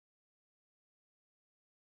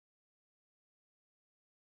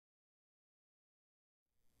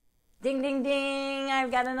Ding, ding, ding. I've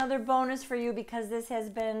got another bonus for you because this has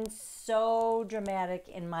been so dramatic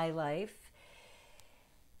in my life.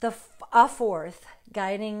 A fourth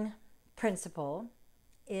guiding principle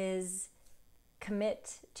is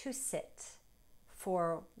commit to sit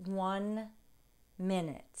for 1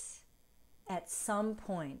 minute at some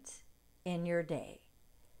point in your day.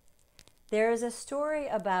 There is a story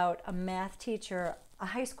about a math teacher, a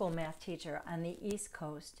high school math teacher on the East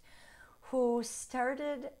Coast, who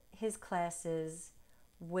started his classes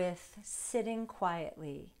with sitting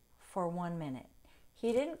quietly for 1 minute.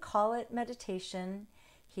 He didn't call it meditation.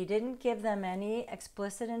 He didn't give them any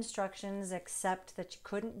explicit instructions except that you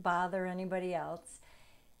couldn't bother anybody else.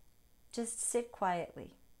 Just sit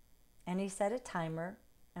quietly. And he set a timer,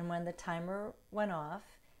 and when the timer went off,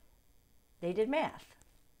 they did math.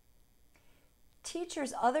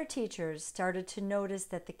 Other teachers started to notice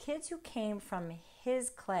that the kids who came from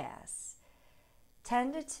his class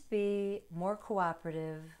tended to be more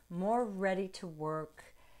cooperative, more ready to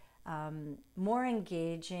work, more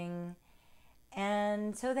engaging.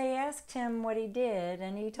 And so they asked him what he did,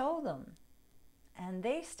 and he told them. And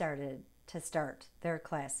they started their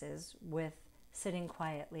classes with sitting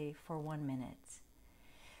quietly for 1 minute.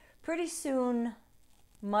 Pretty soon,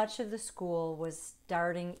 much of the school was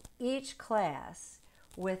starting each class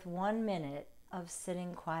with 1 minute of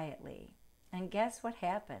sitting quietly. And guess what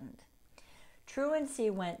happened? Truancy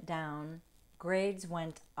went down, grades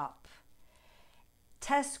went up,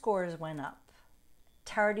 test scores went up,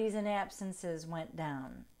 tardies and absences went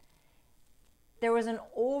down. There was an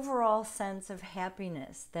overall sense of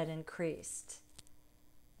happiness that increased.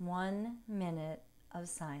 1 minute of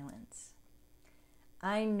silence.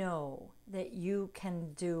 I know that you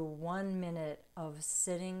can do 1 minute of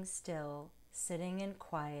sitting still, sitting in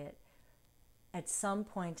quiet at some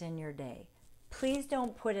point in your day. Please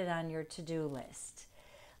don't put it on your to-do list.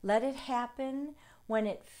 Let it happen when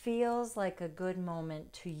it feels like a good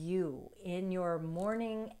moment to you in your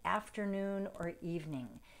morning, afternoon, or evening.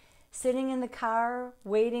 Sitting in the car,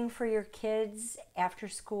 waiting for your kids after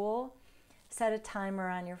school, set a timer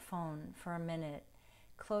on your phone for a minute.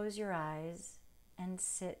 Close your eyes and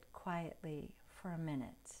sit quietly for a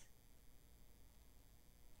minute.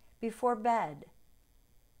 Before bed,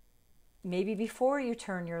 maybe before you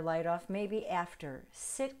turn your light off, maybe after,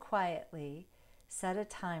 sit quietly, set a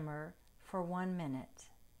timer for 1 minute.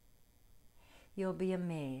 You'll be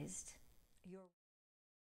amazed.